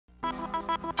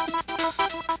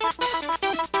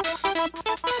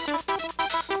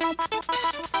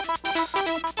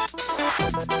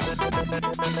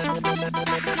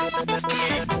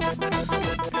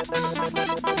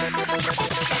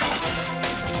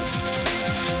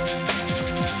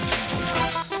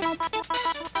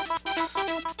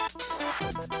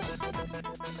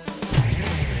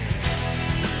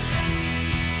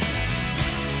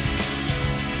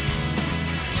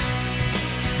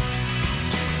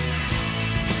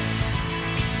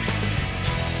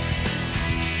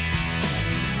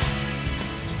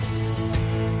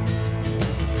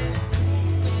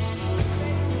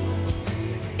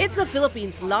It's the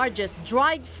Philippines' largest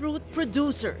dried fruit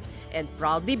producer and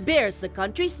proudly bears the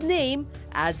country's name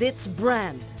as its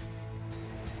brand.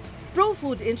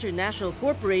 ProFood International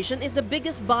Corporation is the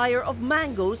biggest buyer of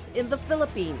mangoes in the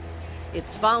Philippines.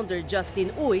 Its founder,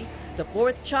 Justin Uy, the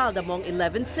fourth child among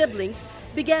 11 siblings,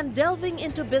 began delving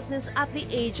into business at the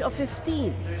age of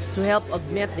 15 to help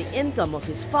augment the income of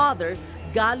his father,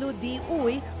 Galo D.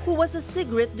 Uy, who was a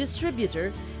cigarette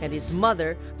distributor, and his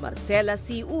mother, Marcela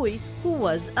C. Uy, who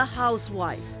was a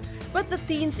housewife. But the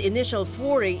teen's initial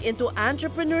foray into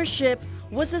entrepreneurship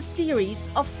was a series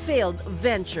of failed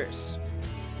ventures.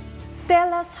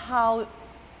 Tell us how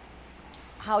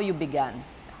you began.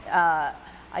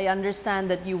 I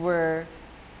understand that you were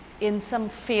in some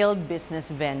failed business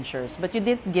ventures, but you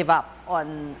didn't give up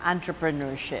on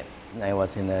entrepreneurship. I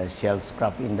was in the shell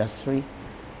scrap industry,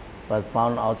 but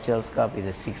found out shell scrap is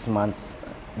a 6 months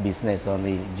business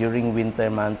only. During winter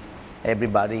months,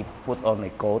 everybody put on a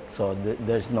coat, so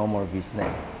there's no more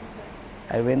business.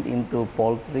 I went into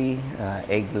poultry,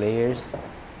 egg layers.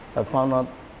 I found out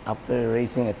after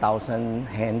raising 1,000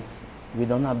 hens, we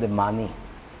don't have the money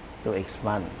to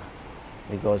expand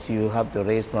because you have to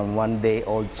raise from 1 day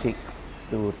old chick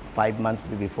to 5 months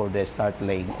before they start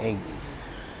laying eggs.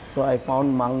 So I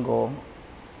found mango,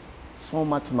 so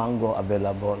much mango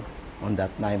available on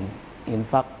that time. In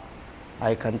fact,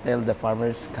 I can tell the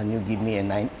farmers, can you give me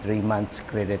a 3 months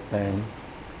credit term?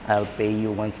 I'll pay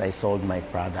you once I sold my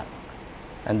product.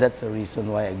 And that's the reason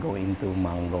why I go into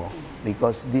mango.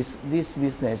 Because this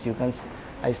business, you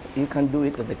can do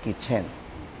it at the kitchen.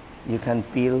 You can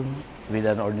peel with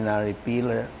an ordinary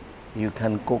peeler. You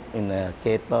can cook in a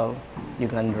kettle. You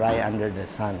can dry under the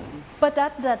sun. But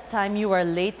at that time, you were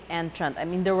late entrant. I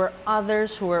mean, there were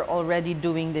others who were already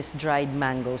doing these dried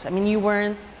mangoes. I mean, you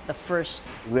weren't the first.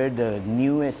 We're the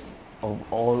newest of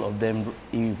all of them,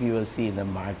 if you will see in the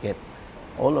market.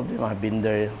 All of them have been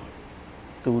there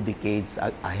 2 decades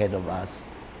ahead of us.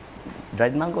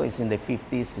 Dried mango is in the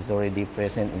 50s, is already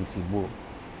present in Cebu.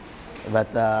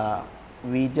 But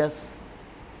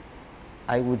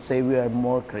I would say we are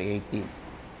more creative.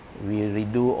 We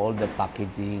redo all the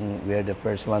packaging. We are the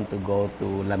first one to go to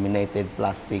laminated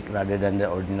plastic rather than the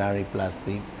ordinary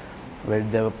plastic. We're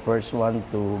the first one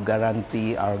to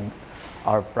guarantee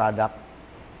our product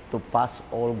to pass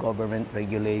all government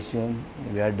regulation.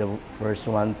 We are the first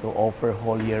one to offer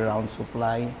whole year-round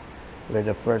supply. We're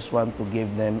the first one to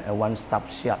give them a one-stop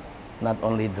shop, not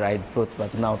only dried fruits,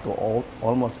 but now to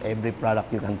almost every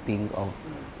product you can think of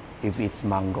if it's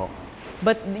mango.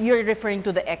 But you're referring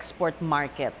to the export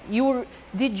market.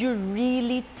 Did you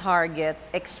really target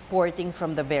exporting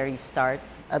from the very start?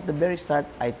 At the very start,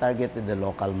 I targeted the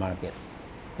local market,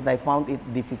 but I found it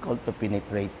difficult to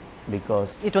penetrate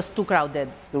because it was too crowded.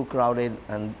 Too crowded,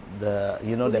 and the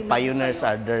pioneers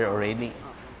are there already.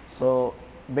 So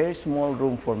very small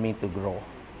room for me to grow.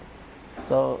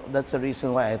 So that's the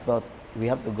reason why I thought we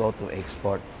have to go to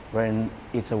export, where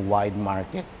it's a wide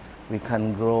market. We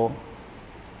can grow.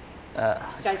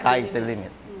 Sky's the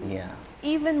limit. Yeah.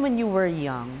 Even when you were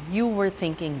young, you were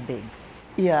thinking big.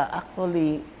 Yeah,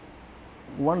 actually,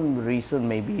 one reason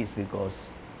maybe is because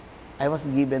I was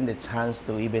given the chance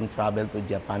to even travel to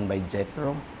Japan by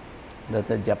JETRO. That's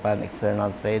a Japan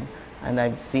external trade. And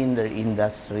I've seen their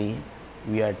industry.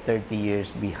 We are 30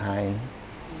 years behind.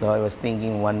 So I was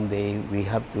thinking one day we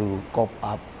have to cope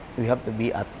up. We have to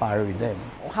be at par with them.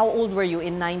 How old were you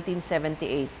in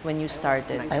 1978 when you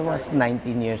started? I was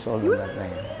 19 years old at that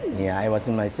time. Yeah, I was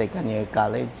in my second year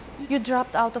college. You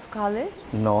dropped out of college?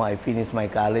 No, I finished my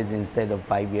college instead of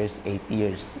 5 years, 8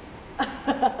 years.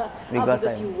 Because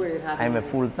I'm a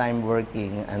full-time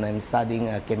working and I'm studying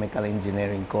a chemical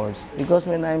engineering course. Because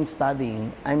when I'm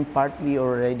studying, I'm partly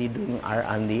already doing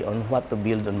R&D on what to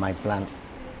build on my plant.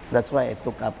 That's why I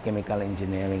took up chemical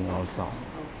engineering also.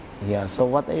 Yeah, so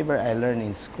whatever I learned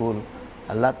in school,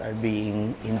 a lot are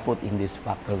being input in this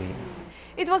factory.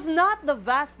 It was not the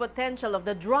vast potential of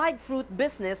the dried fruit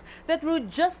business that drew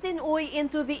Justin Uy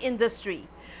into the industry,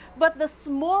 but the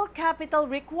small capital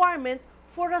requirement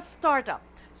for a startup.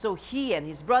 So he and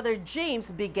his brother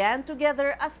James began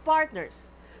together as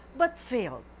partners, but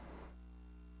failed.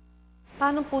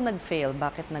 Paano po nag-fail?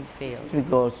 Bakit nag-fail? It's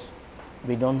because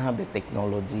we don't have the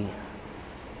technology.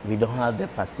 We don't have the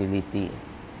facility.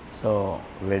 So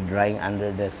we're drying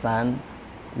under the sun.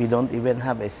 We don't even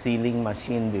have a sealing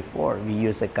machine before. We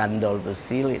use a candle to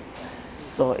seal it.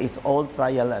 So it's all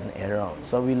trial and error.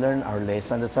 So we learn our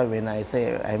lesson. That's why when I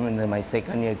say I'm in my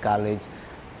second year college,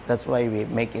 that's why we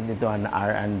make it into an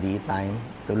R&D time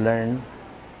to learn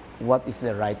what is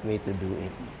the right way to do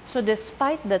it. So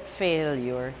despite that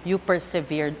failure, you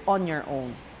persevered on your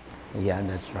own. Yeah,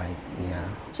 that's right. Yeah.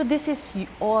 So this is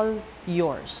all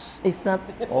yours. It's not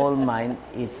all mine.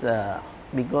 It's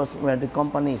because when the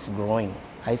company is growing,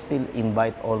 I still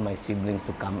invite all my siblings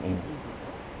to come in.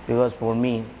 Because for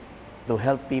me, to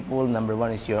help people, number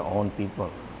one is your own people.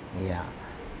 Yeah.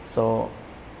 So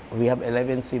we have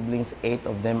 11 siblings, 8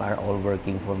 of them are all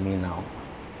working for me now.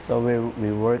 So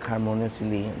we work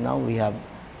harmoniously. Now we have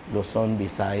Luzon,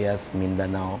 Visayas,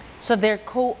 Mindanao. So they're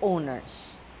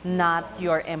co-owners, not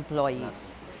your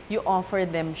employees. You offer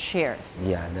them shares.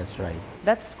 Yeah, that's right.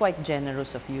 That's quite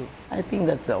generous of you. I think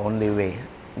that's the only way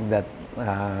that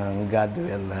God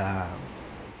will,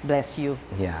 Bless you.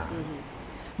 yeah.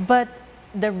 But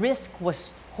the risk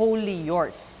was wholly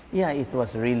yours. Yeah, it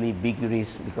was really big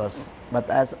risk because, but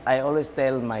as I always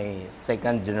tell my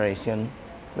second generation,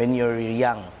 when you're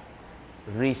young,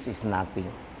 risk is nothing.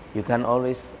 You can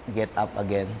always get up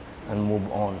again and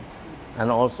move on. And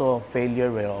also,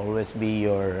 failure will always be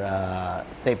your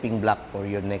stepping block for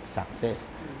your next success.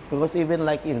 Because even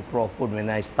like in Pro Food, when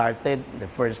I started, the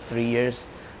first 3 years,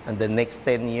 and the next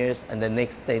 10 years, and the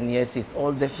next 10 years, it's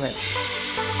all different.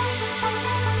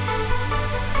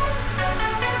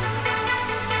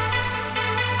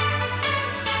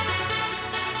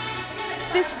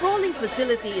 This sprawling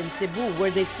facility in Cebu,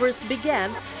 where they first began,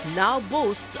 now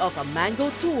boasts of a mango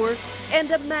tour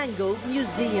and a mango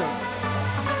museum.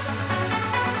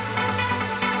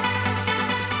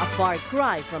 A far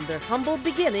cry from their humble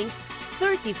beginnings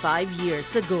 35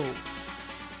 years ago.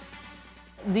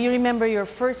 Do you remember your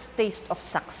first taste of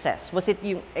success? Was it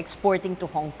you exporting to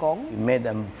Hong Kong? We made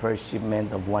a first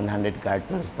shipment of 100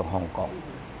 cartons to Hong Kong.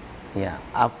 Yeah,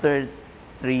 after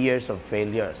 3 years of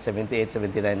failure, 78,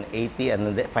 79, 80,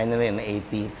 and then finally in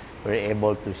 80, we were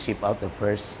able to ship out the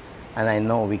first, and I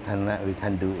know we can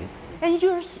do it. And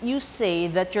you say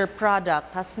that your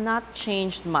product has not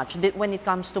changed much when it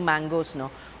comes to mangoes,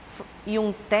 no?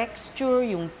 Yung texture,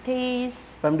 yung taste.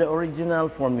 From the original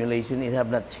formulation, it have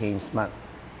not changed much.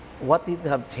 What it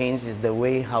have changed is the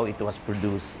way how it was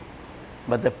produced,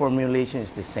 but the formulation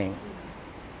is the same.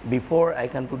 Before, I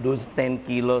can produce 10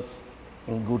 kilos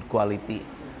in good quality,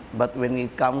 but when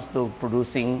it comes to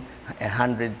producing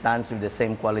 100 tons with the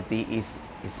same quality is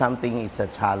something, it's a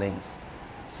challenge.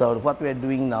 So what we're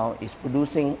doing now is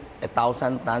producing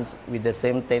 1,000 tons with the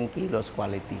same 10 kilos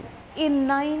quality. In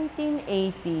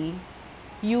 1980,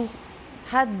 you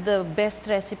had the best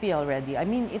recipe already. I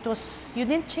mean, you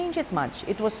didn't change it much.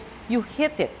 You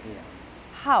hit it. Yeah.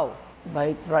 How?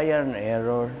 By trial and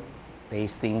error,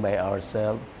 tasting by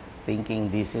ourselves, thinking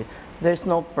there's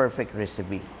no perfect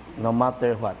recipe, no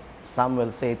matter what. Some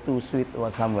will say too sweet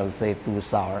or some will say too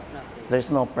sour. There's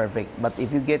no perfect, but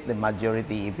if you get the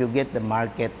majority, if you get the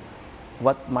market,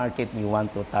 what market you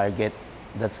want to target,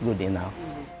 that's good enough.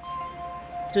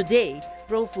 Today,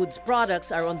 Pro Foods products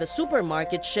are on the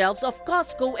supermarket shelves of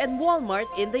Costco and Walmart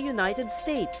in the United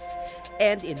States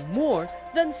and in more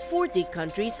than 40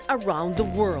 countries around the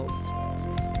world.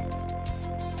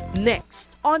 Next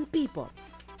on People.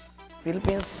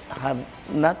 Philippines have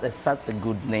not such a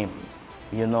good name.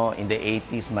 You know, in the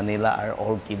 80s, Manila are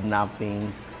all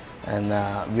kidnappings, and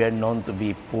we are known to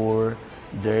be poor,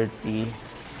 dirty.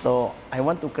 So I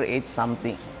want to create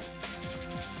something